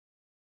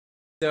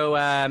So,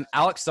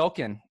 Alec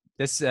Sulkin,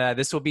 this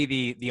will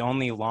be the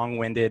only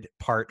long-winded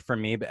part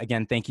from me. But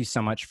again, thank you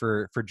so much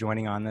for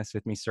joining on this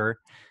with me, sir.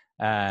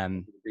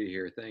 To be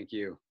here. Thank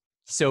you.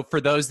 So,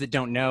 for those that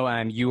don't know,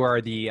 you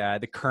are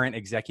the current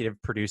executive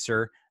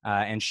producer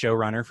and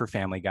showrunner for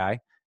Family Guy.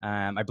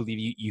 I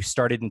believe you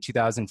started in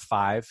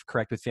 2005,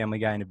 correct, with Family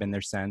Guy, and have been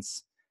there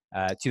since.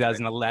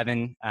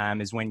 2011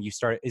 is when you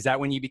started. Is that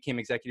when you became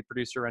executive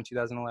producer around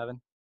 2011?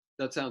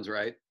 That sounds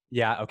right.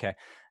 Yeah. Okay.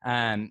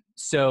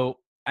 So,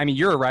 I mean,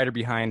 you're a writer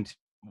behind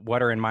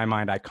what are, in my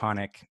mind,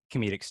 iconic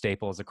comedic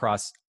staples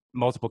across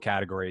multiple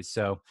categories.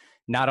 So,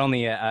 not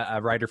only a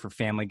writer for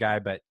Family Guy,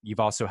 but you've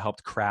also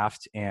helped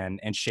craft and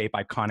shape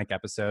iconic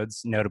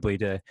episodes, notably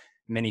to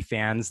many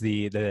fans,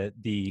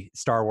 the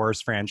Star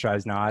Wars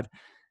franchise nod.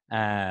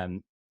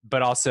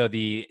 But also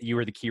you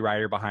were the key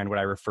writer behind what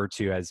I refer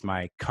to as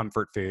my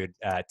comfort food,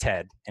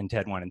 Ted and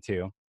Ted 1 and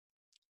 2.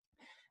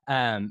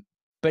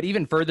 But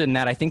even further than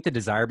that, I think the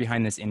desire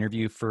behind this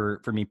interview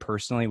for me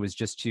personally was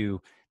just to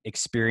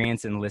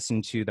experience and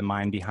listen to the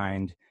mind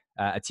behind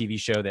a TV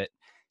show that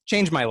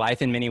changed my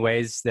life in many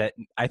ways that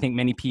I think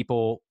many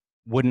people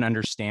wouldn't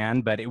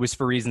understand, but it was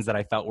for reasons that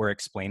I felt were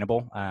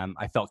explainable.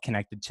 I felt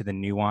connected to the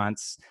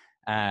nuance.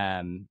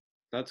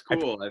 That's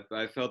cool.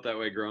 I felt that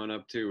way growing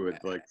up too,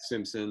 with like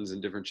Simpsons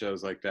and different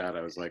shows like that.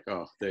 I was like,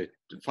 oh, they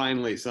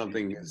finally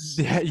something is.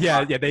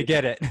 Yeah, they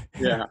get it.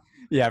 Yeah.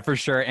 Yeah, for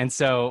sure. And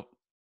so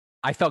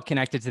I felt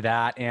connected to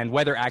that, and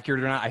whether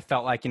accurate or not, I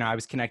felt like, I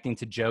was connecting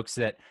to jokes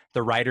that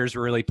the writers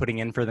were really putting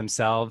in for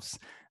themselves.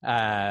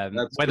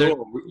 That's whether,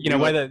 cool.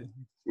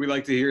 We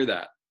like to hear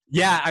that.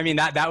 Yeah. I mean,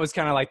 that was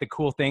kind of like the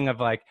cool thing of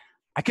like,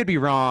 I could be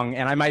wrong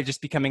and I might just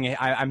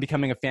I'm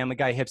becoming a Family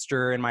Guy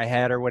hipster in my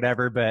head or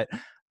whatever, but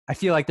I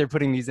feel like they're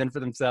putting these in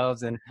for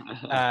themselves, and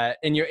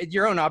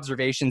your own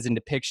observations and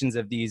depictions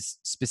of these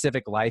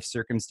specific life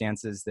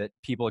circumstances that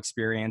people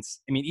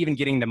experience. I mean, even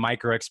getting the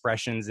micro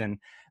expressions and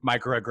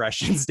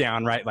microaggressions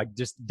down, right? Like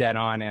just dead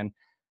on. And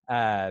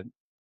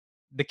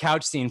the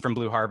couch scene from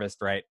Blue Harvest,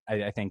 right?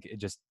 I think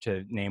just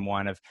to name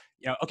one of,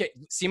 okay,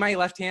 see my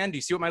left hand? Do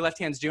you see what my left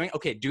hand's doing?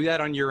 Okay, do that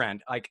on your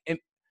end. Like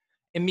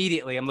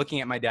immediately I'm looking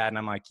at my dad and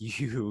I'm like,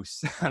 you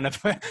son of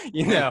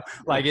a,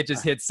 like it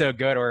just hits so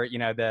good. Or,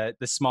 the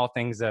small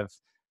things of,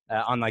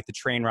 on like the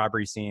train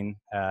robbery scene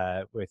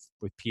with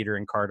Peter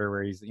and Carter,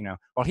 where he's,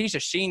 well, he's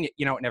just seen,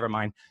 never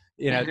mind.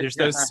 There's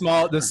those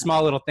small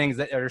little things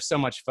that are so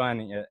much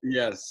fun.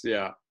 Yes.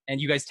 Yeah. And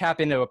you guys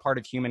tap into a part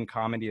of human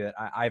comedy that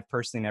I've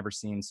personally never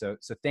seen. So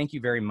thank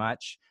you very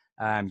much.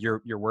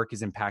 Your work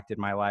has impacted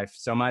my life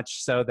so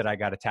much so that I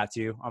got a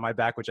tattoo on my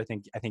back, which I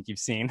think you've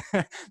seen,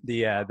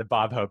 the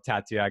Bob Hope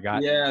tattoo I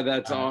got. Yeah,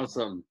 that's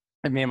awesome.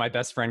 And me and my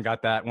best friend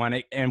got that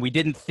one, and we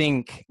didn't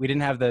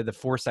have the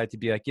foresight to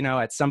be like,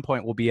 at some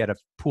point we'll be at a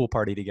pool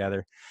party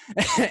together,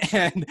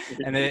 and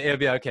it'll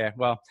be okay.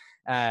 Well,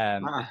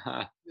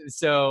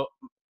 so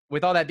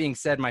with all that being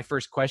said, my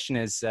first question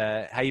is,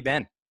 how you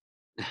been?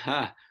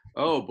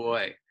 Oh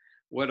boy,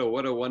 what a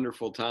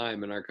wonderful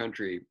time in our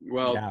country.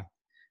 Well. Yeah.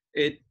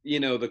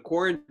 The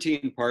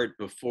quarantine part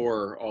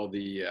before all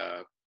the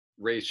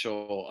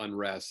racial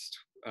unrest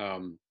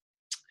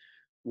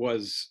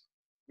was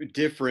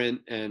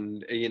different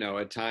and,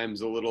 at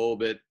times a little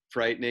bit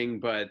frightening,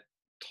 but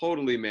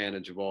totally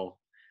manageable.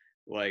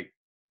 Like,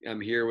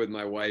 I'm here with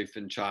my wife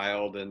and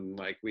child, and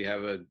like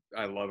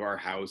I love our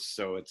house.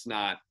 So it's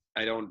not,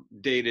 I don't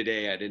day to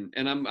day,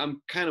 and I'm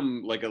kind of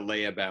like a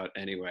layabout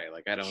anyway.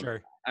 Like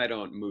I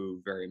don't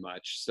move very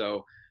much.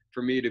 So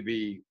for me to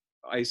be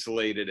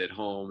isolated at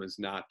home is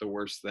not the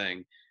worst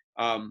thing.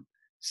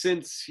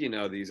 Since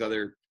these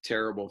other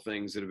terrible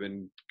things that have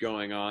been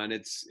going on,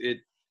 it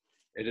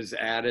has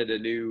added a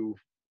new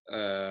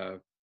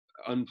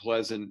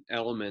unpleasant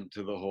element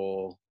to the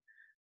whole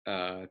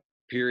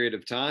period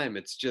of time.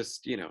 It's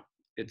just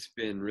it's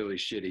been really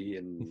shitty,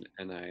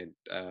 and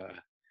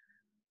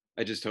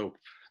I just hope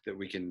that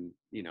we can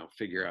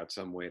figure out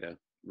some way to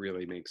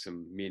really make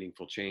some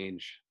meaningful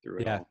change through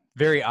it all.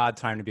 Very odd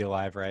time to be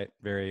alive, right?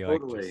 Very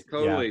totally.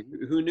 Yeah.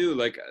 Who knew?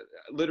 Like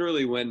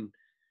literally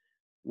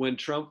when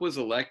Trump was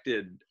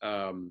elected,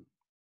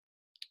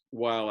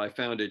 while I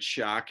found it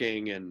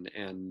shocking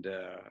and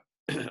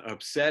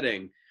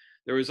upsetting,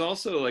 there was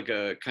also like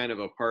a kind of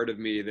a part of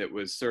me that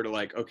was sort of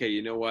like, okay,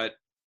 you know what?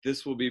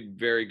 This will be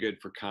very good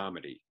for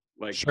comedy.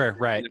 Like, sure,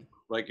 right.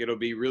 Like it'll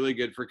be really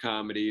good for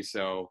comedy.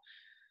 So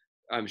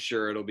I'm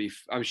sure it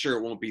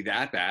won't be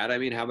that bad. I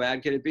mean, how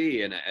bad could it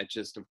be? And it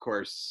just, of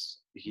course,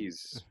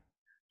 he's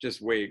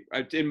just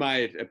in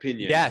my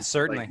opinion. Yeah,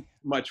 certainly. Like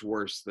much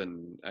worse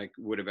than I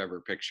would have ever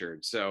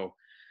pictured. So,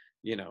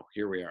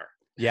 here we are.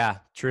 Yeah,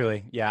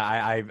 truly. Yeah.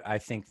 I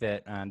think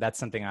that that's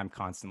something I'm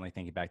constantly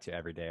thinking back to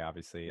every day,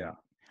 obviously. Yeah.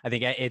 I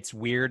think it's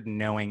weird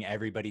knowing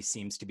everybody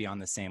seems to be on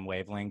the same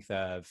wavelength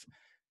of,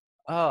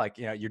 oh, like,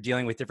 you're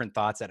dealing with different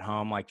thoughts at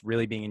home, like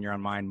really being in your own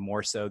mind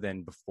more so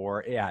than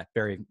before. Yeah.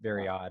 Very,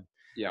 very odd.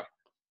 Yeah.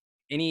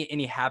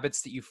 Any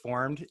habits that you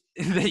formed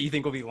that you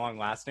think will be long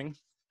lasting?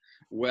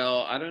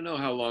 Well, I don't know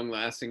how long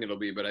lasting it'll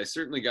be, but I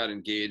certainly got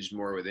engaged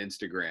more with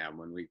Instagram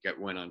when we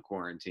went on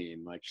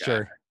quarantine. Like,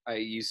 sure. I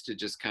used to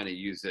just kind of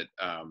use it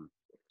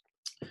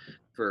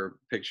for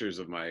pictures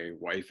of my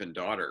wife and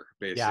daughter,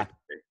 Yeah. basically.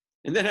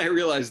 And then I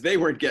realized they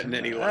weren't getting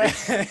any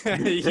likes.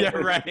 Yeah,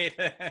 right.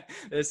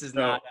 This is So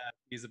not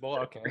feasible.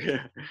 Okay.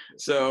 yeah.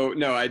 So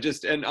no,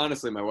 and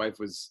honestly, my wife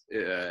was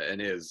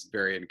and is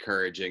very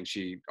encouraging.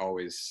 She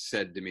always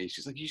said to me,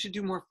 she's like, you should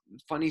do more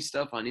funny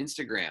stuff on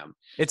Instagram.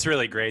 It's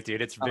really great,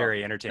 dude. It's Oh,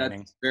 very entertaining.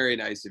 that's very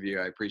nice of you.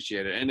 I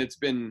appreciate it. And it's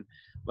been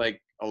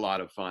like a lot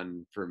of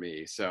fun for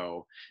me.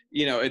 So,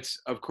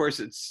 of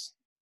course it's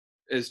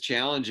as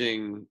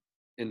challenging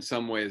in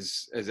some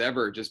ways as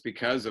ever, just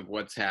because of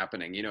what's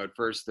happening. At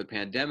first the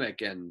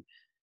pandemic, and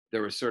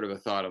there was sort of a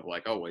thought of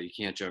like, oh, well, you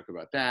can't joke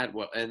about that.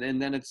 Well,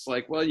 and then it's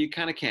like, well, you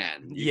kind of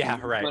can. You Yeah, can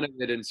make right. fun of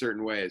it in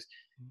certain ways.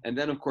 And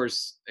then, of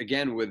course,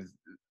 again,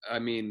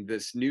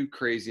 this new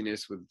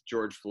craziness with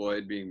George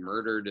Floyd being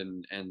murdered,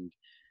 and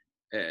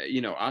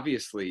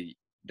obviously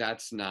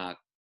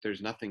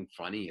there's nothing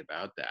funny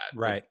about that. But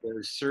Right.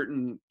 there's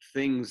certain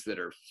things that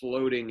are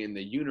floating in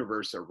the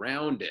universe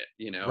around it,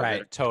 that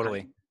Right. are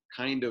Totally.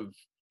 kind of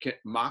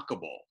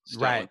mockable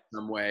still in Right.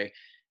 some way.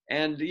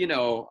 And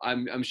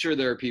I'm sure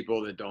there are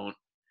people that don't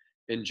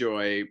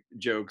enjoy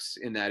jokes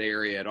in that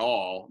area at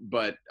all,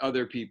 but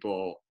other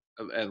people,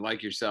 and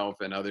like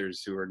yourself and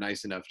others who are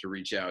nice enough to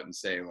reach out and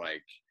say,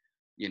 like,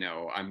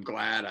 I'm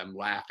glad I'm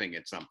laughing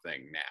at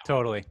something now.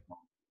 Totally.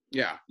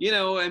 Yeah.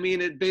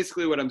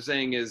 Basically what I'm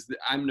saying is that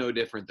I'm no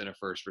different than a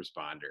first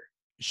responder.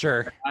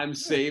 Sure. I'm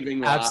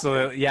saving lives.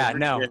 Absolutely. Yeah.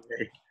 No.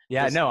 Day.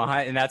 Yeah. No.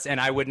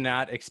 And I would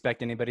not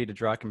expect anybody to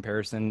draw a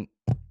comparison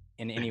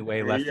in any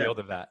way left field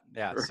of that.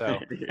 Yeah. So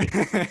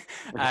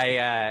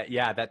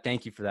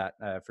thank you for that,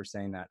 for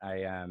saying that.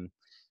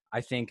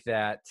 I think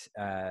that,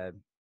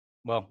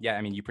 well, yeah,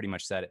 I mean, you pretty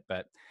much said it,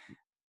 but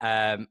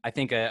I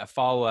think a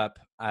follow-up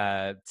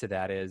to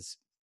that is,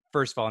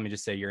 first of all, let me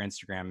just say your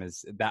Instagram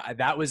is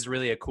that was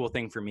really a cool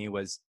thing for me,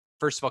 was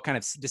first of all, kind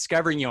of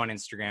discovering you on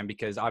Instagram,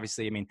 because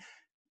obviously, I mean,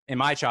 in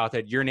my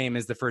childhood, your name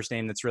is the first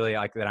name that's really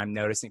like that I'm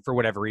noticing for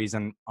whatever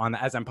reason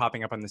as I'm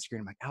popping up on the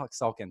screen. I'm like, Alec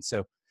Sulkin.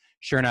 So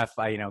sure enough,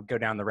 I, go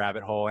down the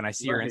rabbit hole and I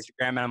see your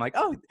Instagram and I'm like,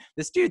 oh,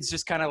 this dude's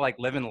just kind of like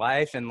living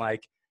life and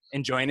like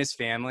enjoying his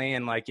family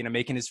and like,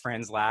 making his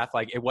friends laugh.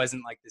 Like it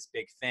wasn't like this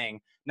big thing.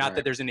 Not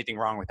that there's anything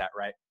wrong with that.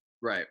 Right.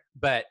 Right.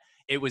 But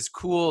it was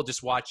cool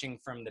just watching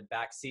from the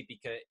back seat,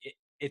 because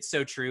it's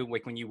so true.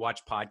 Like when you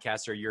watch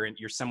podcasts, or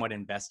you're somewhat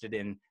invested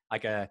in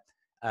like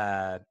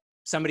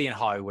somebody in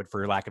Hollywood,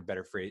 for lack of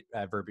better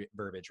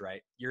verbiage,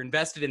 right? You're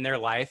invested in their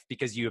life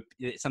because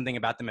something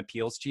about them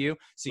appeals to you.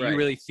 So you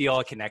really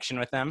feel a connection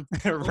with them,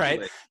 right?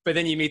 Totally. But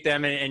then you meet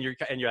them and you're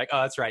like,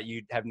 oh, that's right.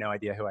 You have no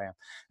idea who I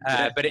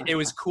am. But it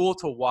was cool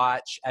to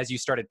watch as you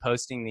started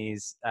posting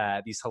these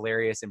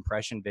hilarious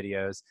impression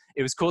videos.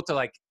 It was cool to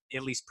like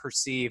at least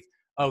perceive,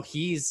 oh,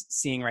 he's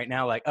seeing right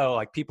now, like, oh,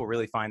 like people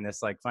really find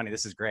this like funny.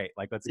 This is great.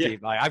 Like, let's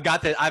keep, like, I've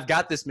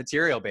got this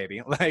material,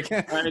 baby. Like,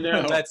 I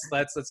know.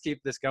 let's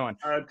keep this going.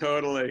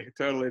 Totally.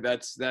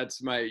 That's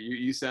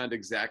you sound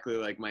exactly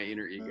like my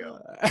inner ego.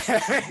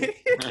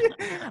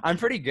 I'm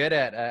pretty good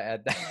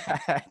at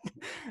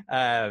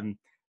that.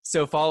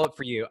 So follow up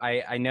for you.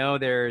 I know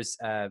there's,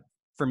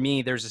 for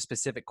me, there's a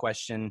specific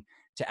question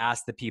to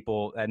ask the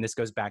people, and this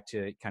goes back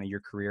to kind of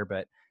your career,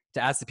 but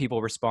to ask the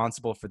people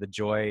responsible for the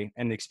joy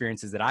and the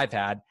experiences that I've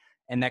had.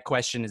 And that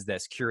question is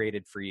this,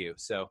 curated for you.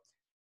 So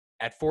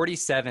at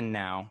 47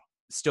 now,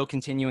 still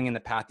continuing in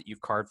the path that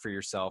you've carved for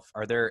yourself,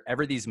 are there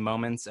ever these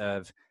moments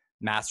of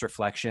mass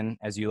reflection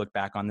as you look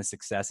back on the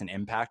success and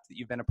impact that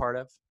you've been a part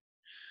of?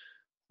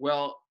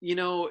 Well,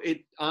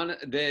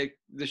 the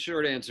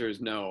short answer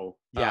is no.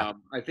 Yeah.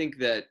 I think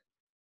that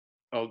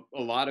a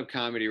lot of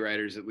comedy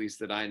writers, at least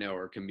that I know,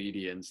 or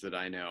comedians that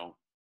I know,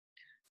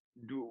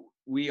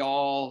 we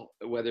all,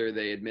 whether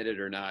they admit it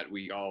or not,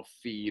 we all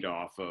feed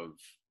off of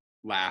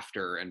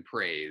laughter and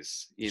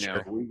praise.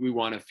 Sure. We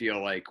want to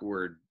feel like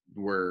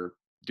we're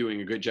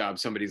doing a good job.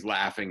 Somebody's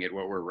laughing at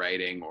what we're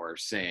writing or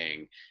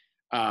saying.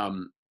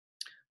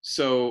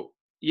 So,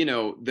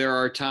 there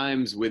are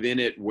times within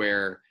it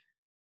where,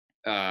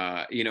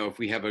 if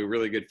we have a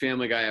really good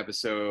Family Guy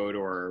episode,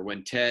 or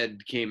when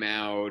Ted came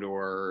out,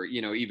 or,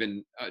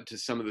 even to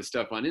some of the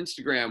stuff on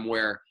Instagram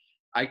where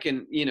I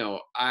can,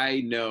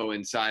 I know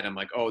inside I'm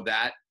like, oh,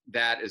 that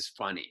is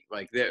funny.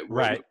 Like that,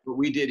 right. What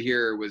we did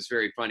here was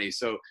very funny.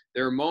 So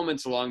there are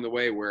moments along the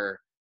way where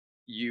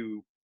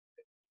you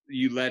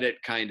let it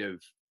kind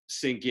of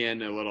sink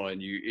in a little,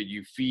 and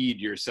you feed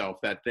yourself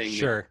that thing.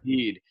 Sure. That you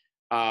need.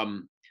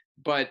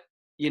 But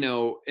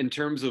in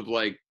terms of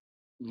like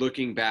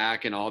looking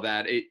back and all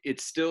that,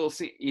 it's still,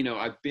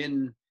 I've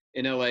been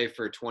in LA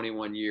for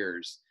 21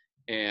 years,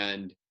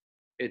 and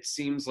it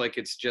seems like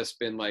it's just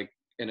been like,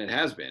 and it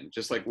has been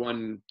just like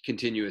one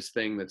continuous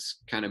thing that's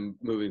kind of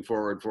moving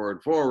forward.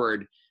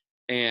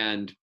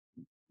 And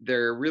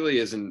there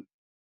hasn't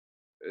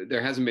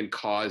been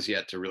cause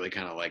yet to really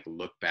kind of like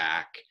look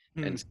back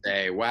and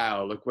say,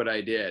 wow, look what I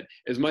did.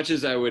 As much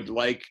as I would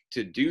like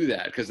to do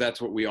that, because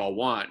that's what we all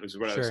want, was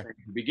what I was saying at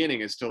the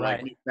beginning, is to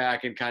like look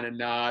back and kind of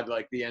nod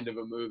like the end of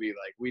a movie,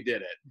 like we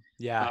did it.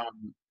 Yeah.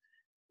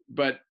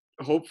 but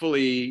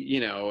hopefully,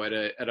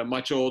 at a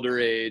much older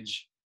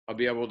age, I'll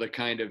be able to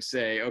kind of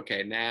say,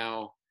 okay,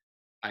 now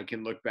I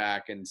can look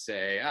back and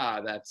say,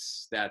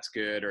 that's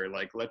good, or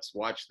like, let's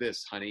watch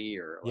this, honey,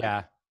 or like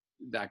Yeah.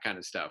 that kind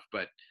of stuff.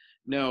 But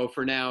no,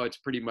 for now, it's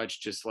pretty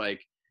much just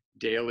like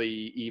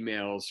daily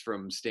emails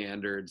from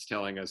standards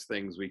telling us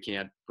things we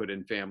can't put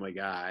in Family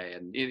Guy,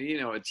 and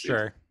it's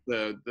Sure.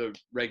 the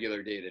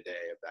regular day to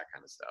day of that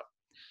kind of stuff.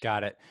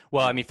 Got it.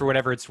 Well, I mean, for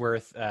whatever it's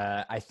worth,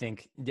 I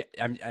think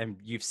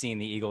you've seen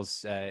the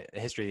Eagles,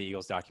 history of the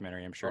Eagles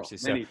documentary, I'm sure Oh, too.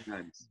 many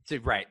times. So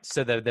right.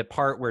 So the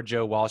part where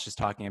Joe Walsh is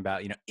talking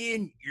about,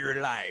 in your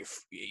life,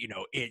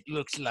 it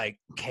looks like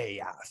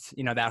chaos,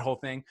 that whole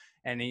thing.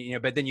 And,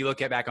 but then you look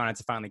back on it,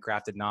 it's a finely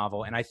crafted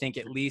novel. And I think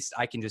at least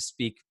I can just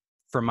speak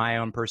from my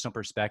own personal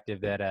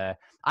perspective that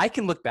I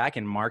can look back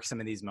and mark some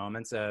of these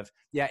moments of,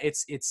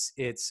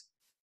 it's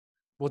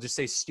we'll just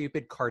say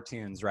stupid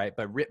cartoons, right?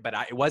 But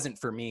it wasn't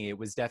for me. It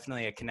was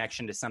definitely a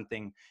connection to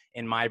something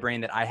in my brain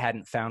that I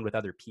hadn't found with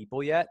other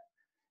people yet.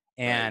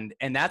 And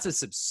that's a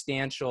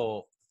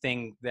substantial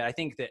thing that I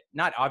think that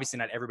obviously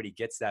not everybody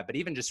gets that, but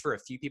even just for a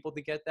few people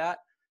to get that,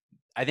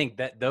 I think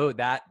that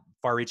that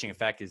far-reaching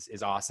effect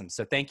is awesome.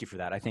 So thank you for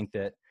that. I think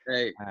that.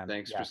 Hey,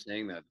 thanks for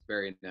saying that.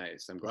 Very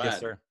nice. I'm glad. Yes,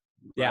 sir.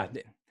 Yeah.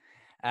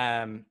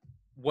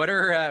 What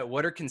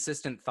are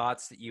consistent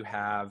thoughts that you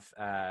have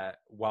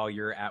while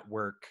you're at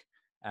work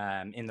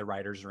in the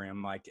writer's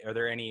room? Like, are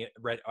there any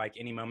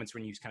moments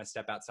when you kind of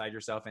step outside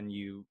yourself and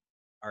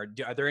are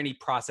there any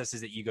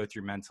processes that you go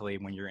through mentally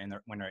when you're in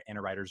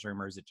a writer's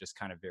room, or is it just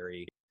kind of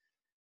very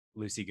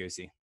loosey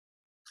goosey?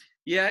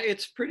 Yeah,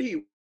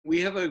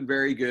 we have a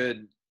very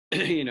good,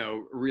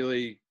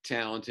 really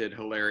talented,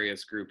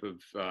 hilarious group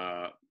of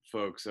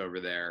folks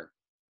over there.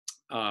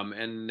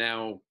 And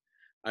now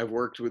I've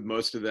worked with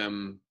most of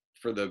them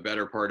for the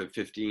better part of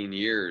 15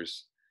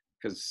 years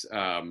because,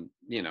 a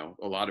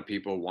lot of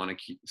people want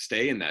to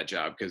stay in that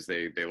job because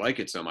they like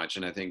it so much.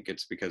 And I think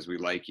it's because we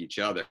like each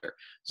other.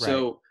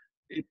 So Right.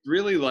 it's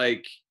really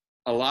like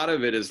a lot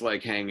of it is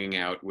like hanging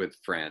out with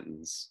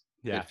friends.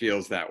 Yeah. It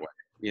feels that way,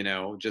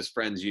 just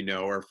friends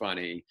are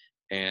funny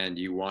and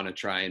you want to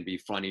try and be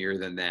funnier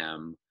than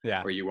them.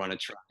 Yeah. Or you want to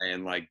try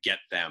and like get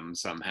them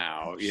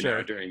somehow,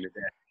 Sure. during the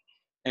day.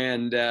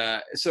 And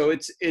so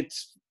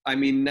I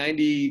mean,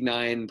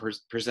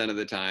 99% of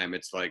the time,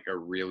 it's like a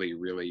really,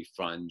 really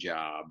fun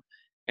job.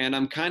 And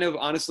I'm kind of,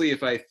 honestly,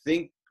 if I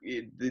think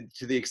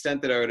to the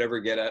extent that I would ever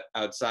get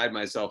outside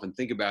myself and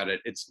think about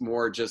it, it's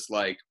more just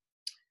like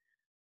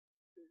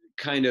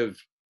kind of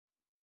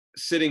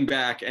sitting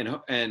back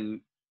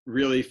and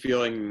really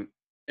feeling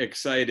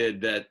excited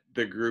that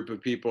the group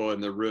of people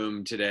in the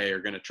room today are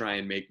going to try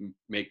and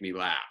make me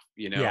laugh.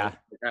 Yeah.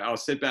 I'll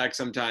sit back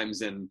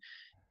sometimes and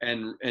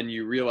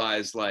you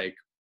realize like,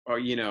 oh,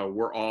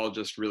 we're all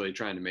just really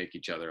trying to make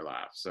each other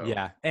laugh. So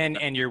yeah.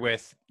 And you're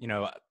with,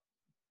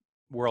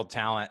 world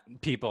talent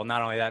people.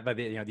 Not only that, but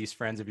these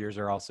friends of yours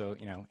are also,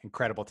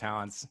 incredible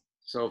talents.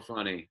 so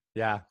funny.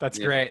 Yeah, that's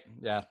great.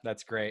 Yeah,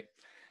 that's great.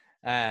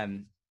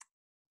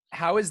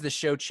 How has the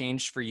show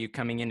changed for you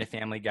coming into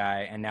Family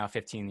Guy and now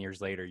 15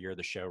 years later, you're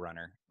the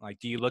showrunner? Like,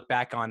 do you look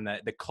back on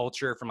the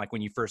culture from like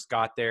when you first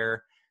got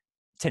there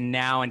to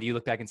now, and do you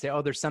look back and say,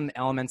 oh, there's some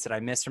elements that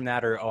I missed from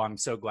that, or, oh, I'm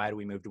so glad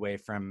we moved away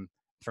from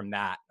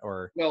that?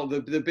 Or, well,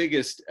 the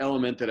biggest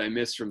element that I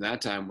missed from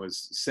that time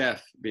was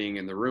Seth being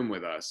in the room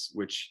with us,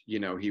 which,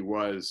 he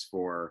was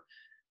for,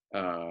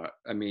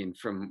 I mean,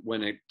 from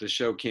when the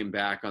show came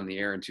back on the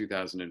air in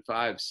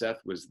 2005,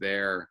 Seth was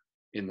there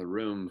in the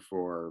room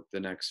for the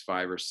next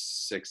 5 or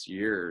 6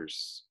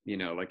 years,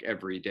 like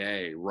every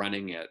day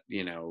running it,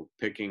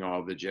 picking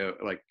all the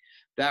jokes. Like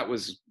that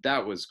was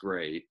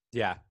great.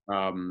 yeah.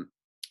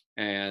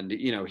 And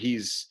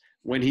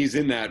when he's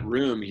in that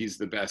room, he's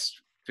the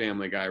best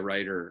Family Guy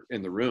writer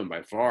in the room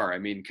by far. I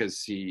mean,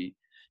 because he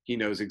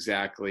knows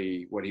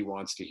exactly what he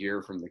wants to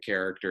hear from the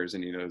characters,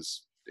 and he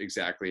knows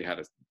exactly how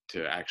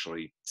to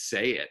actually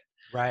say it.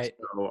 Right.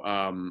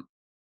 So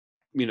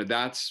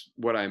that's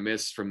what I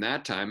miss from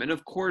that time. And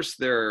of course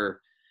there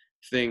are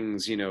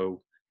things,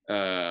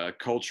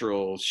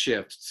 cultural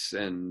shifts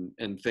and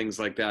things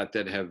like that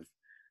have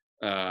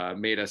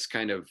made us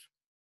kind of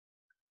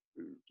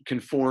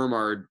conform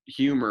our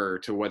humor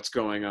to what's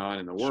going on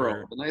in the world.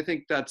 Sure. And I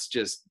think that's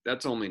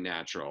only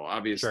natural.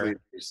 Obviously,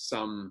 Sure. there's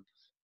some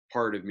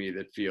part of me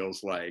that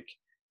feels like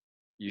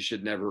you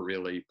should never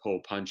really pull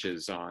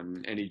punches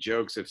on any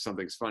jokes. If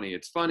something's funny,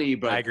 it's funny.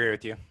 But I agree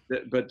with you.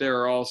 But there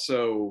are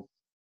also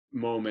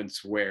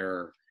moments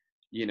where,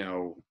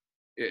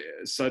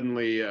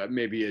 suddenly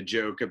maybe a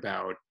joke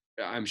about,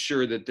 I'm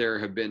sure that there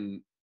have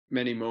been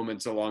many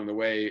moments along the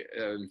way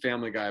in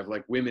Family Guy of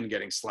like women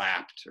getting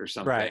slapped or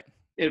something. Right.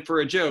 And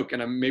for a joke,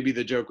 and maybe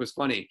the joke was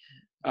funny,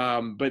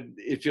 but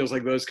it feels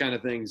like those kind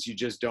of things you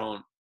just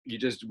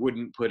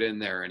wouldn't put in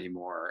there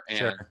anymore. And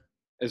Sure.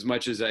 as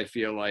much as I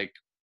feel like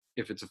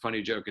if it's a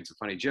funny joke, it's a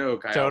funny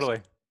joke, I Totally.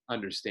 also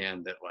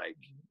understand that, like,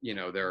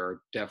 there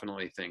are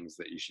definitely things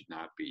that you should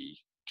not be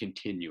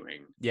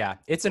continuing. Yeah,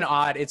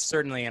 it's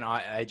certainly an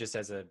odd, I just,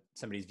 as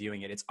somebody's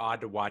viewing it, it's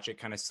odd to watch it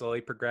kind of slowly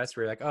progress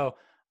where you're like, oh,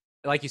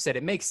 like you said,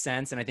 it makes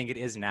sense. And I think it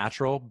is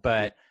natural,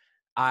 but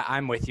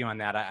I'm with you on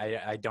that.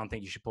 I don't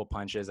think you should pull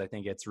punches. I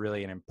think it's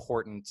really an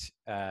important,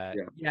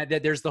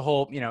 there's the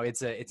whole,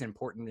 it's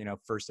important,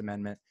 First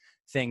Amendment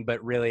thing,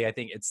 but really I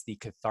think it's the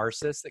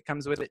catharsis that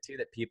comes with it too,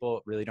 that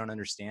people really don't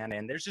understand.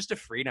 And there's just a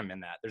freedom in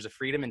that. There's a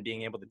freedom in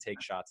being able to take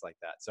shots like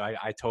that. So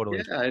I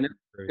totally. Yeah. And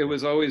it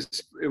was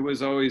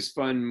always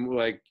fun.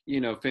 Like,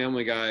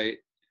 Family Guy,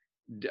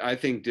 I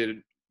think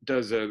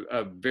does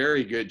a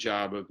very good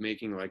job of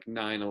making like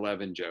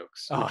 9/11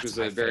 jokes, which was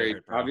a very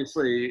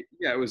obviously,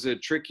 it was a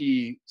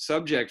tricky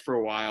subject for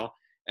a while.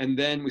 And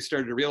then we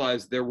started to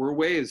realize there were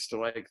ways to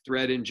like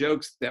thread in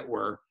jokes that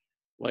were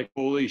like,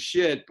 holy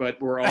shit,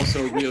 but were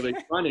also really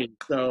funny.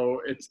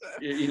 So it's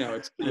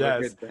kind of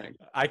a good thing.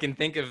 I can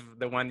think of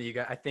the one that you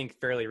got, I think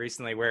fairly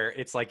recently, where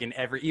it's like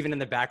even in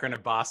the background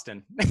of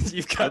Boston,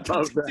 you've got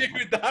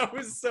dude, that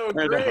was so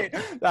great.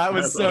 That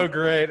was so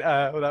great.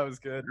 That was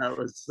good. That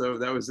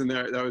was in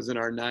there. That was in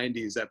our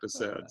 90s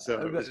episode.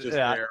 So it was just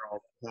there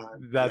all the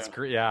time. That's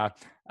great. Yeah.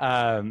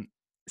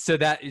 So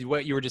that is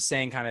what you were just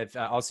saying kind of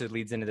also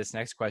leads into this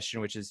next question,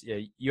 which is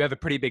you have a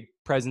pretty big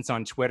presence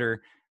on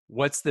Twitter.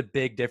 What's the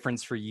big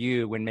difference for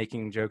you when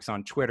making jokes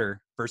on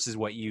Twitter versus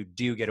what you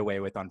do get away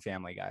with on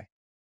Family Guy?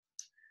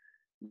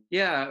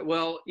 Yeah,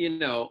 well,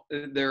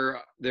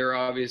 there are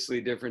obviously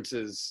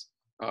differences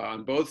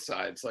on both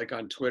sides. Like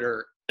on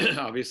Twitter,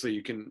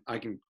 obviously I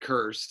can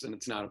curse and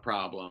it's not a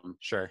problem.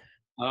 Sure.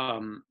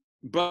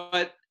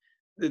 But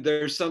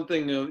there's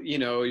something,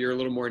 you're a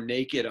little more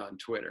naked on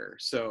Twitter.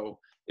 So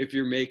if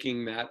you're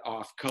making that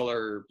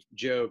off-color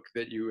joke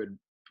that you would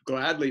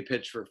gladly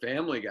pitch for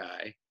Family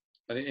Guy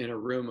in a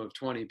room of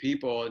 20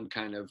 people and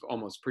kind of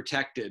almost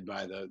protected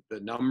by the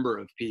number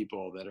of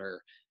people that are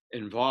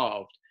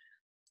involved,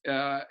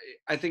 I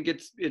think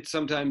it's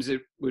sometimes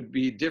it would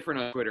be different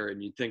on Twitter,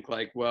 and you'd think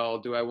like, well,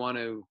 do I want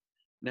to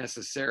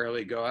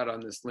necessarily go out on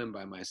this limb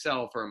by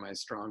myself, or am I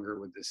stronger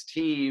with this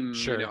team?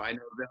 Sure. I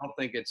know they'll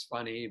think it's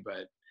funny,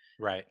 but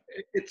right.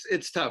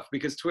 It's tough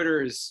because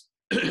Twitter is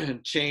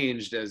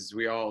changed, as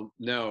we all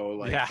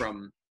know,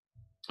 from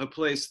a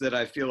place that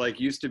I feel like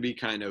used to be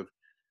kind of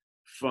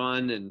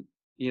fun and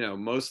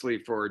mostly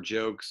for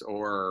jokes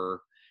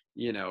or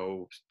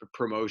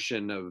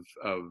promotion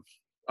of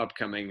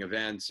upcoming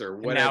events or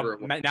whatever.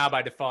 Now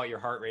by default your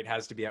heart rate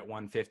has to be at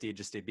 150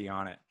 just to be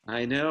on it.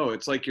 I know,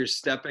 it's like you're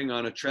stepping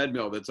on a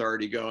treadmill that's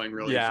already going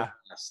really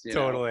fast.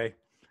 Totally.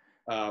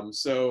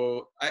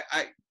 So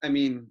I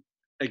mean,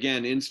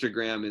 again,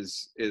 Instagram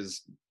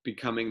is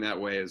becoming that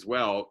way as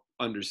well,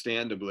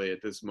 understandably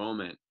at this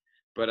moment.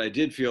 But I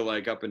did feel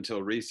like up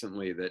until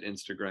recently that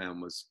Instagram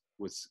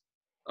was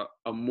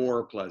a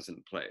more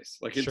pleasant place.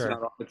 Like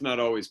it's not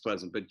always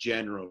pleasant, but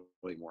generally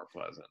more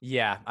pleasant.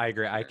 Yeah, I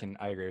agree. I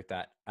agree with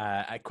that.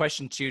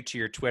 Question 2 to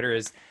your Twitter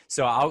is,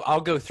 so I'll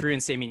go through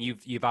and say, I mean,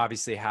 you've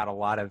obviously had a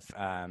lot of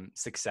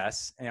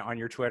success on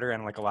your Twitter,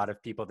 and like a lot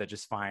of people that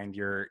just find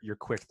your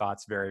quick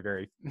thoughts very,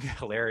 very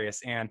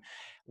hilarious. And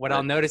what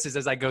I'll notice is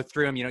as I go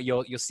through them,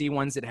 you'll see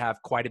ones that have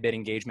quite a bit of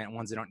engagement and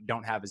ones that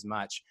don't have as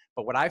much.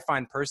 But what I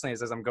find personally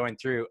is as I'm going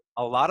through,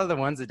 a lot of the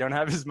ones that don't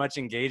have as much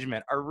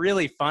engagement are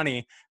really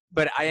funny.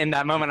 But in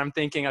that moment, I'm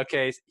thinking,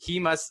 okay, he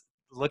must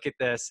look at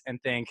this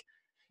and think,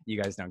 you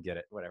guys don't get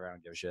it. Whatever, I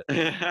don't give a shit.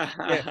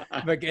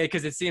 But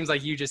because it seems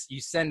like you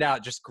send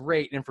out just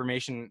great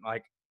information,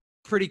 like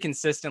pretty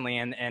consistently.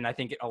 And I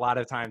think a lot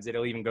of times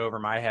it'll even go over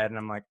my head. And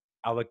I'm like,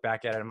 I'll look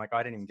back at it. I'm like, oh,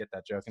 I didn't even get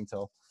that joke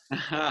until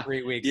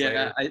 3 weeks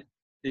later.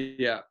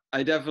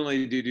 I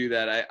definitely do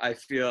that. I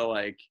feel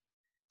like,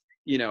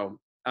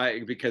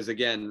 because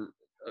again,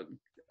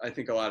 I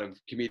think a lot of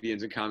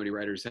comedians and comedy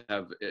writers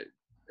have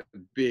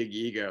big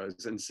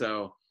egos, and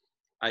so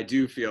I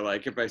do feel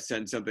like if I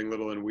send something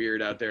little and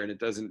weird out there and it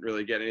doesn't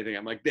really get anything,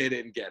 I'm like, they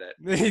didn't get it.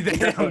 they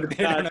don't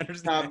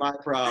understand. Not my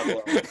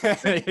problem.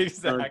 Exactly.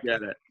 Don't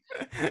get it.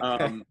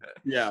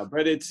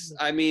 But it's,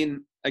 I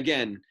mean,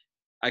 again,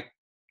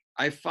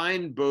 I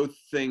find both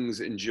things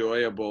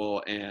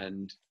enjoyable,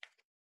 and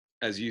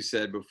as you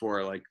said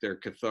before, like they're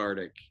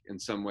cathartic in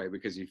some way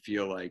because you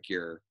feel like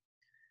you're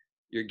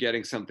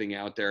getting something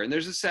out there, and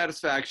there's a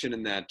satisfaction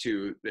in that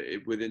too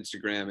with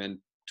Instagram and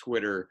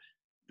Twitter.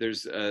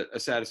 There's a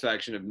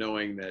satisfaction of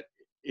knowing that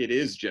it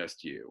is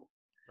just you.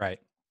 Right.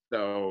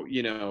 So,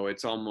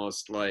 it's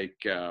almost like,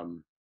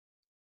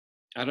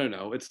 I don't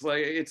know. It's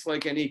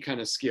like any kind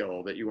of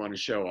skill that you want to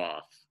show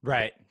off.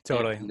 Right.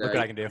 Totally. And, look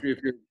what I can do.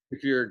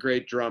 If you're a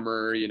great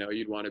drummer,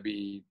 you'd want to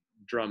be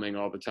drumming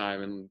all the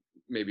time and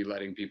maybe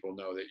letting people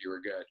know that you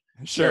were good.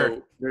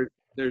 Sure. So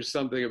there's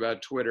something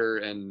about Twitter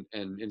and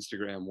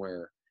Instagram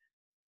where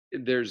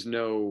there's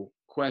no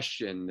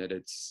question that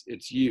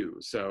it's you.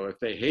 So if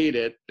they hate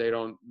it, they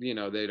don't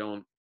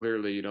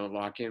clearly you don't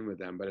lock in with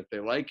them. But if they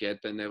like it,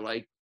 then they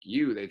like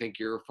you. They think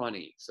you're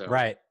funny. So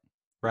right.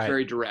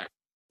 Very direct.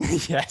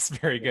 Yes,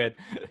 very good.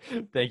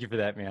 Thank you for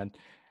that, man.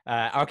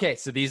 Okay,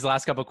 so these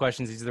last couple of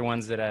questions, these are the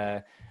ones that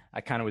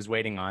I kind of was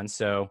waiting on.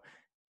 So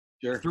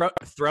Sure.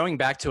 Throwing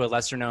back to a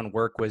lesser known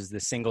work was the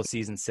single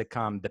season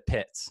sitcom The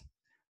Pits.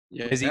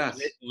 Yeah.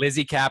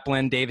 Lizzie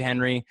Kaplan, Dave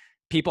Henry,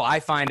 people I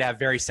find have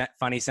very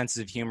funny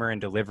senses of humor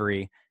and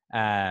delivery.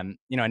 A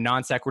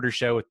non sequitur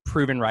show with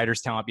proven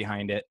writers' talent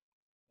behind it.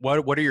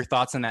 What are your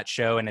thoughts on that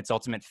show and its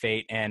ultimate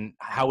fate, and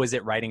how was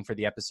it writing for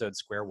the episode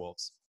Square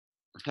Wolves?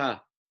 Huh.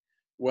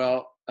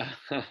 Well,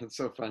 it's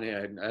so funny.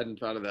 I hadn't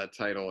thought of that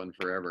title in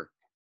forever.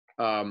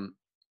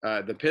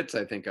 The Pits,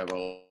 I think of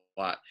a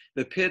lot.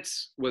 The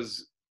Pits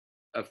was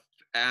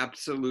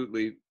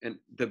absolutely and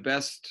the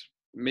best,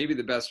 maybe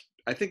the best.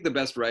 I think the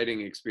best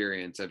writing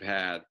experience I've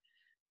had.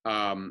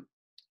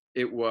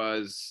 It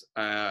was.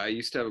 I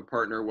used to have a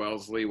partner,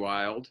 Wellesley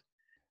Wild,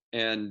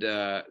 and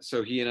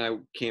so he and I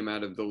came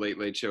out of the Late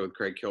Late Show with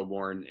Craig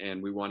Kilborn,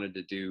 and we wanted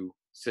to do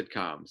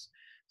sitcoms.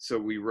 So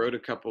we wrote a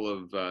couple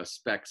of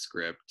spec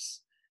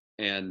scripts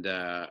and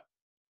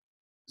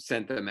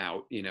sent them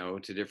out,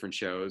 to different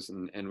shows.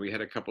 And we had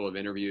a couple of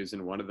interviews,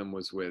 and one of them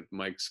was with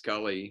Mike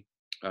Scully,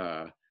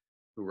 who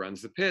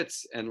runs the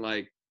Pits. And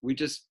like, we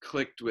just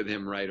clicked with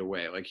him right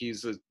away. Like he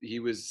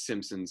was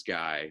Simpsons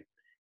guy.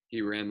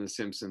 He ran the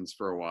Simpsons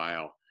for a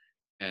while,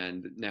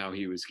 and now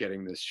he was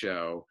getting this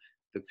show,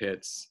 the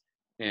Pits.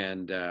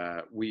 And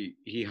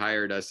he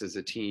hired us as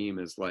a team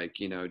as like,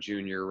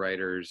 junior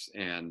writers,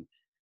 and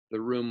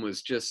the room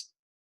was just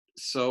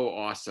so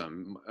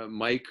awesome.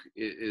 Mike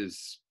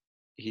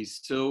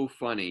he's so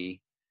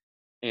funny,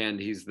 and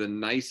he's the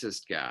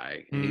nicest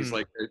guy. And he's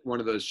like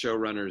one of those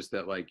showrunners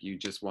that like, you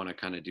just want to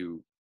kind of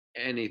do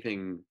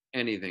anything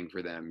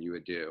for them, you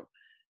would do.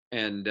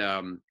 And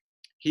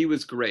he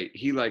was great.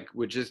 He like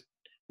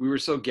we were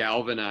so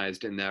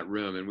galvanized in that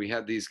room, and we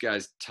had these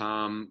guys,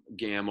 Tom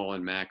Gamble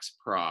and Max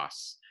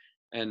Pross,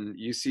 and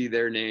you see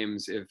their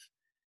names if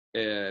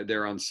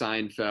they're on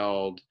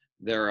Seinfeld.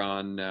 They're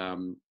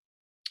on,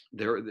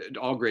 they're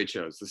all great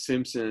shows. The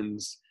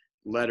Simpsons,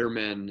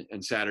 Letterman,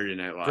 and Saturday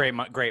Night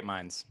Live. Great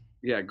minds.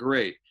 Yeah,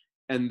 great.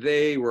 And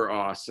they were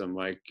awesome.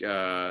 Like,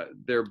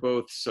 they're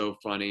both so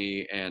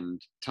funny.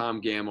 And Tom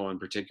Gamble in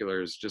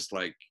particular is just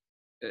like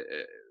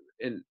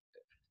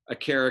a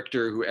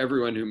character who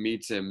everyone who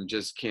meets him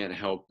just can't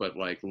help but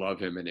like love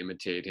him and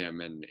imitate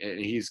him. And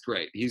he's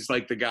great. He's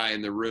like the guy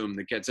in the room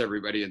that gets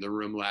everybody in the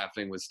room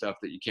laughing with stuff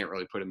that you can't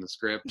really put in the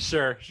script.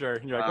 Sure.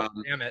 You're like,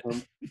 oh, damn it.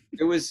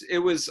 It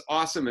was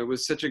awesome. It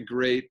was such a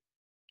great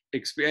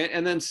experience.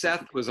 And then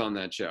Seth was on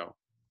that show.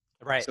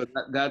 Right. So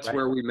that's right.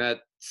 Where we met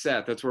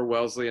Seth. That's where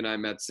Wellesley and I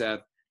met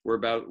Seth.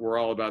 We're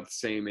all about the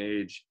same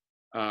age.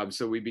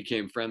 So we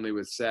became friendly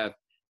with Seth.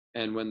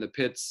 And when the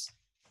Pits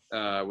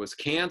was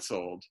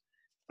canceled,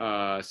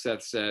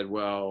 Seth said,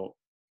 well,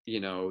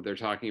 they're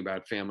talking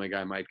about Family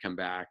Guy might come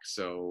back,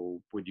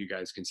 so would you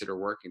guys consider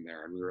working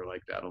there? And we were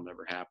like, that'll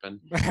never happen.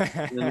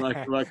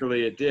 And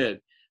luckily it did.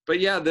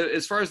 But yeah,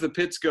 as far as the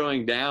Pits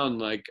going down,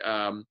 like,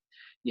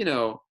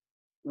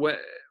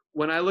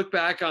 when I look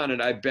back on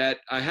it, I bet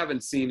I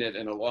haven't seen it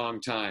in a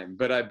long time,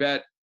 but I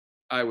bet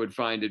I would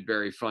find it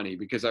very funny,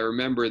 because I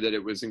remember that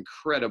it was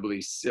incredibly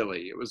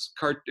silly. It was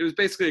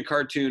basically a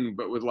cartoon,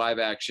 but with live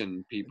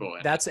action people.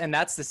 That's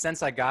the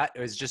sense I got. It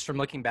was just from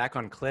looking back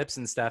on clips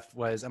and stuff.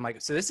 I'm like,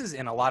 so this is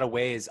in a lot of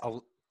ways a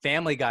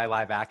Family Guy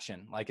live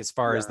action, like as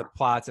far as the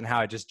plots and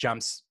how it just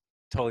jumps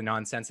totally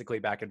nonsensically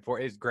back and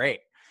forth. It's great.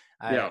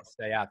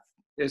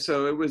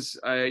 So it was,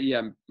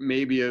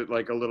 maybe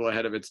like a little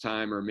ahead of its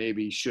time, or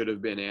maybe should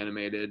have been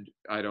animated.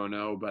 I don't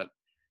know, but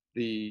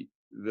the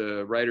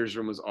writer's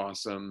room was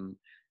awesome.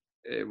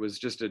 It was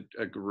just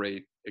a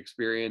great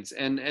experience.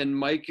 And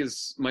Mike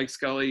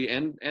Scully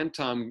and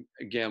Tom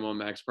Gamble and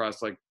Max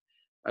Pross, like,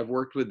 I've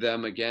worked with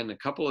them again a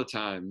couple of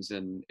times,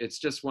 and it's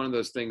just one of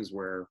those things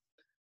where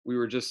we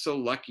were just so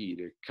lucky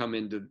to come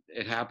into,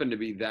 it happened to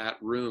be that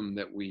room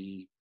that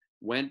we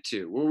went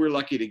to. Well, we were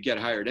lucky to get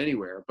hired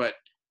anywhere, but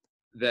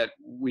that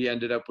we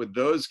ended up with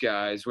those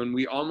guys when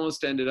we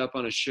almost ended up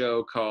on a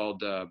show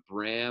called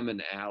Bram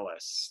and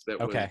Alice that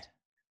was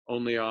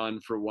only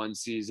on for one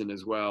season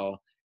as well.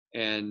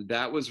 And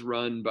that was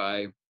run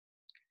by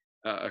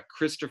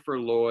Christopher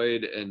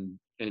Lloyd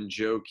and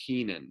Joe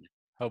Keenan.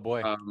 Oh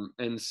boy.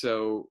 And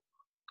so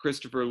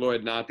Christopher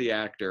Lloyd, not the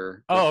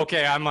actor. Oh,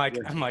 okay. I'm like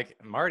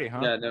Marty, huh?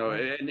 Yeah, no.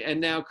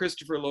 And now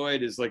Christopher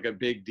Lloyd is like a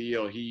big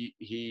deal.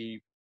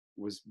 He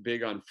was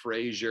big on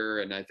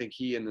Frasier, and I think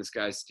he and this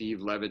guy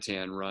Steve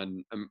Levitan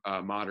run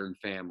Modern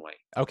Family.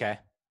 Okay.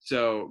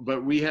 So,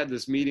 but we had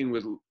this meeting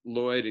with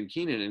Lloyd and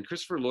Keenan, and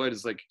Christopher Lloyd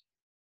is like,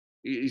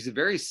 he's a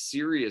very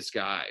serious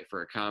guy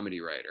for a comedy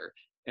writer.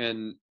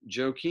 And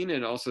Joe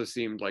Keenan also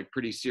seemed like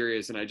pretty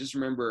serious. And I just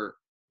remember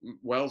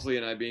Wellesley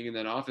and I being in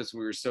that office,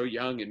 we were so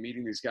young and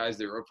meeting these guys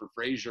that wrote for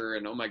Frasier,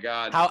 and oh my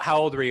God. How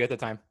old were you at the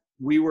time?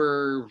 We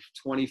were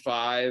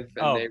 25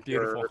 and they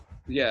beautiful.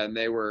 and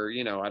they were,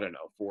 I don't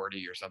know,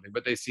 40 or something,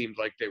 but they seemed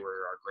like they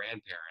were our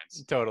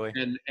grandparents. Totally.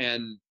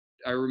 And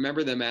I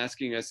remember them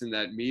asking us in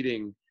that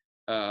meeting,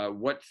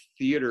 what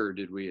theater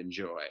did we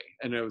enjoy?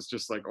 And it was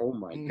just like, oh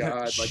my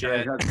God, like I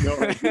Shit. have no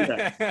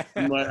idea.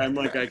 I'm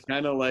like, I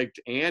kind of liked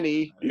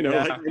Annie, Yeah.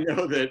 like I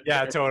know that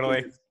Yeah,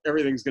 totally.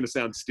 everything's going to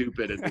sound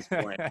stupid at this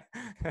point.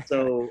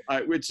 So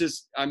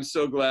I'm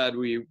so glad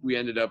we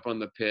ended up on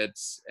the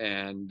pits,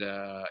 and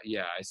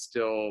yeah, I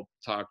still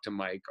talk to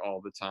Mike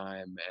all the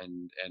time,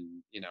 and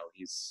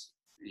he's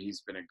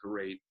been a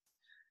great,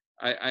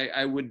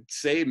 I would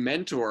say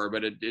mentor,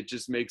 but it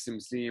just makes him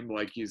seem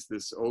like he's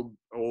this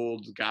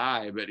old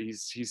guy, but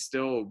he's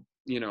still,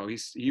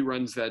 he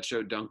runs that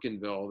show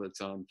Duncanville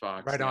that's on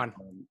Fox Right now. on.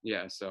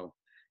 Yeah, so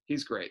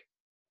he's great.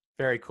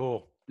 Very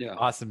cool. Yeah.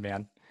 Awesome,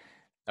 man.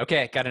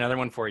 Okay, got another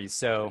one for you.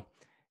 So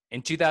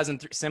in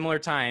 2003, similar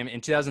time,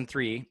 in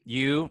 2003,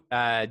 you,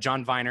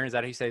 John Viner, is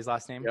that how you say his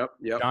last name?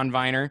 Yep. John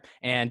Viner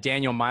and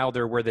Daniel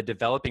Milder were the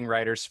developing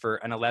writers for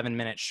an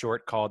 11-minute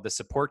short called The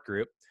Support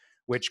Group,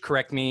 which,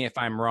 correct me if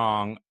I'm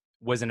wrong,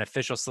 was an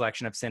official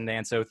selection of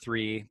Sundance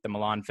 03, the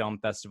Milan Film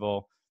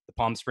Festival, the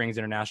Palm Springs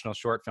International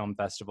Short Film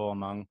Festival,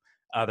 among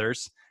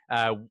others.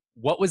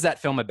 What was that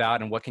film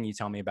about, and what can you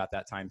tell me about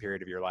that time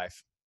period of your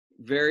life?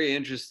 Very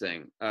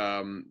interesting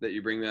that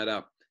you bring that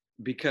up,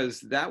 because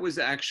that was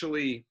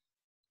actually,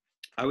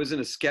 I was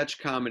in a sketch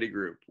comedy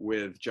group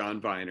with John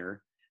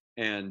Viner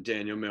and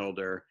Daniel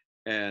Milder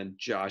and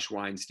Josh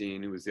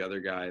Weinstein, who was the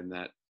other guy in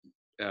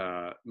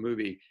that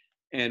movie.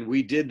 And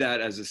we did that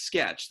as a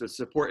sketch.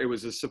 It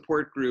was a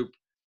support group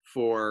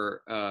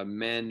for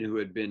men who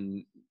had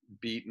been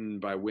beaten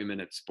by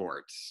women at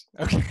sports.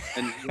 Okay.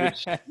 And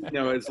which,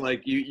 it's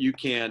like you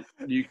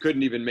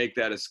couldn't even make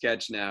that a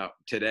sketch now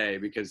today,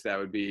 because that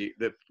would be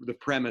the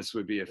premise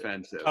would be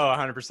offensive. Oh,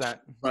 100%.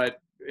 But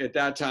at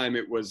that time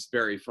it was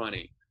very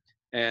funny.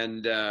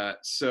 And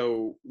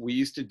so we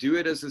used to do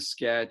it as a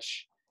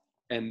sketch.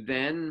 And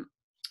then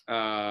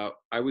I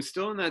was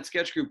still in that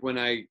sketch group when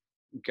I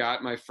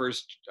got my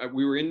first,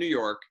 we were in New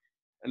York,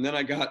 and then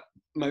I got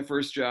my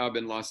first job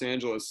in Los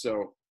Angeles.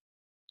 So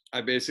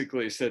I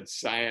basically said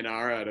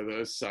sayonara to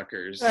those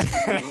suckers.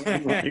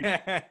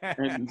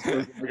 And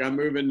so I'm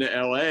moving to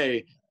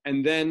LA.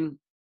 And then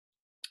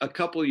a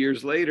couple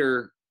years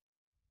later,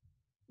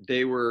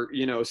 they were,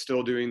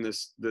 still doing the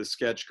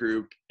sketch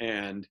group,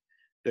 and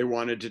they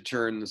wanted to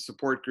turn the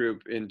support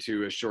group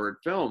into a short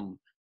film.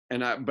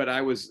 But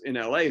I was in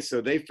LA,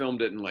 so they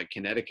filmed it in like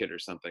Connecticut or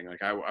something.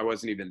 Like I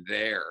wasn't even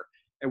there,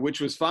 and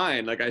which was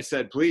fine. Like I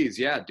said, please,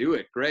 yeah, do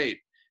it. Great.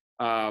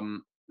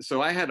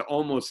 So I had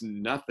almost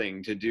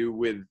nothing to do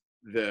with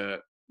the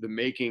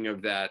making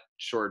of that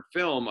short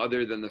film,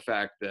 other than the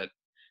fact that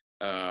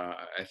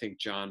I think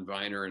John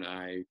Viner and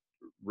I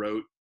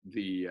wrote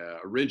the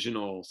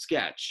original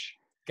sketch.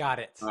 Got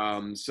it.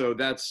 So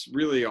that's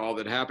really all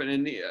that happened.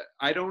 And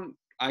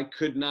I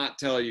could not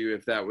tell you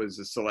if that was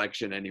a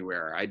selection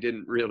anywhere. I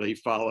didn't really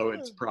follow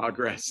its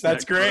progress.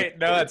 That's great.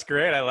 No, that's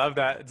great. I love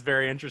that. It's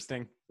very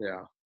interesting.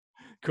 Yeah.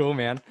 Cool,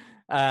 man.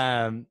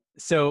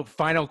 So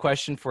final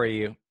question for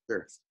you.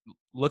 Sure.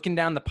 Looking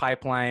down the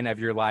pipeline of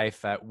your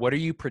life, what are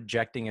you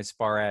projecting as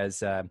far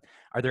as, are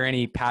there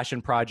any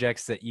passion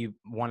projects that you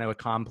want to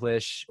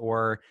accomplish,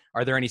 or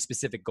are there any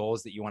specific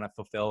goals that you want to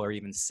fulfill or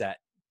even set?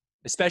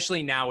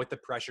 Especially now with the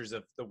pressures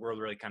of the world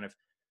really kind of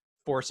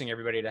forcing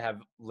everybody to have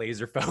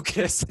laser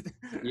focus.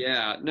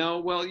 Yeah, no,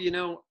 well,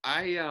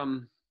 I,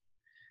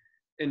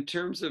 in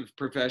terms of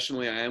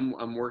professionally,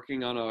 I'm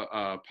working on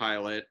a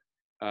pilot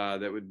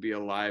that would be a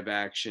live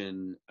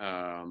action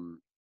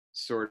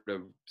sort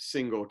of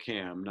single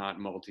cam, not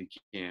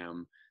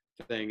multi-cam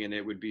thing. And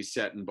it would be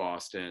set in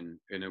Boston,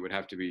 and it would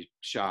have to be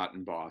shot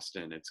in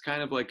Boston. It's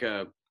kind of like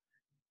a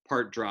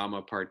part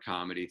drama, part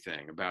comedy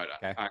thing about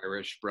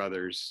Irish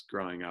brothers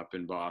growing up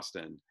in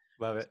Boston.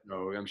 Love it.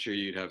 So I'm sure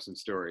you'd have some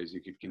stories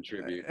you could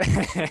contribute.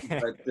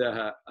 But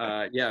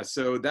yeah,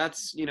 so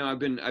that's, I've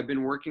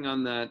been working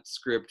on that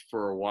script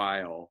for a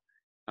while.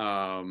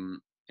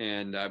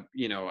 And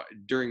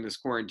during this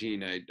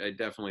quarantine, I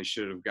definitely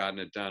should have gotten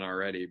it done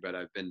already, but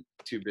I've been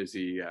too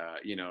busy,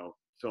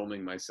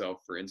 filming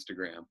myself for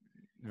Instagram.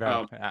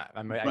 Right.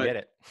 I get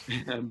it.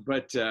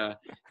 But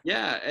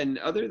yeah, and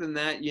other than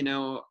that,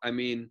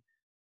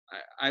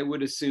 I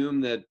would assume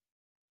that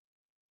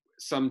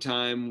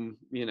sometime,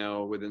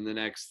 within the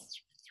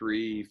next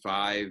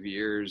 3-5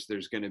 years,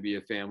 there's going to be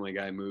a Family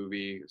Guy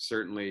movie.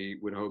 Certainly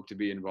would hope to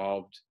be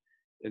involved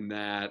in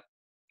that.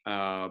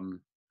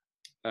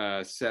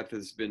 Seth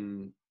has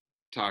been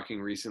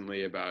talking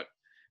recently about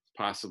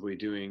possibly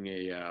doing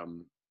a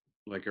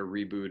like a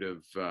reboot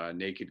of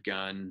Naked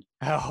Gun.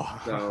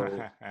 Oh.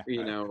 So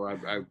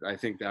I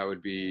think that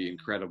would be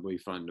incredibly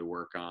fun to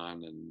work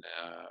on. And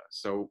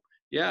so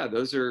yeah,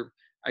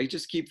 I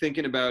just keep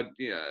thinking about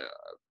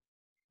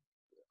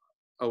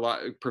a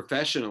lot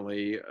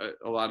professionally,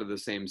 a lot of the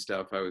same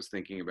stuff I was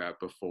thinking about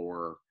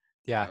before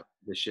the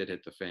shit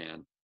hit the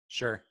fan.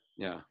 Sure.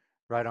 Yeah.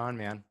 Right on,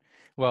 man.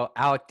 Well,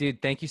 Alec,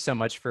 dude, thank you so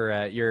much for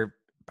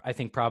I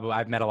think probably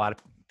I've met a lot of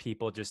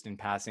people just in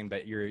passing,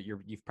 but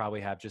you've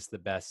probably have just the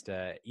best,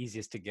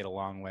 easiest to get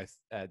along with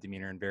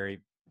demeanor, and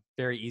very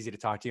very easy to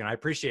talk to you, and I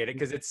appreciate it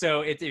because it's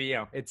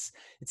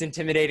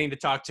intimidating to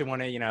talk to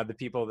one of the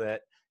people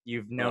that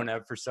you've known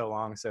of for so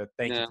long. So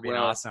thank you for being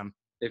awesome.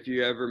 If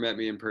you ever met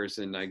me in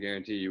person, I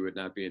guarantee you would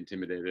not be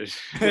intimidated.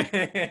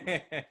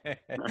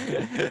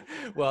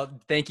 Well,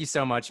 thank you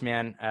so much,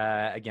 man.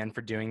 Again,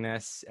 for doing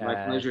this.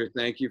 My pleasure.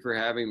 Thank you for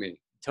having me.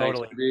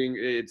 Totally.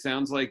 It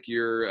sounds like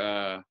you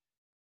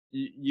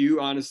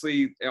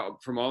honestly,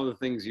 from all the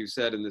things you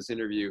said in this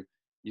interview,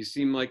 you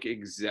seem like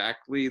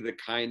exactly the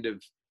kind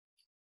of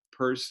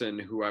person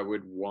who I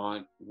would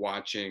want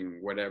watching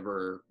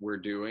whatever we're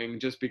doing,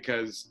 just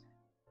because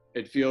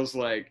it feels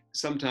like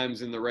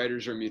sometimes in the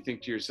writer's room, you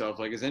think to yourself,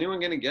 like, is anyone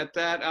going to get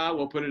that?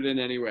 We'll put it in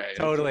anyway.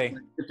 Totally.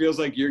 It feels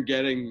like you're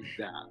getting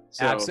that.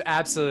 So.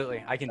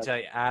 Absolutely. I can tell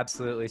you.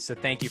 Absolutely. So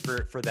thank you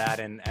for that.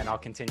 And I'll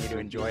continue to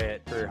enjoy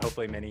it for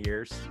hopefully many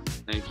years.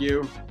 Thank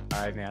you.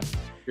 All right, man.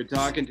 Good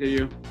talking to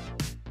you.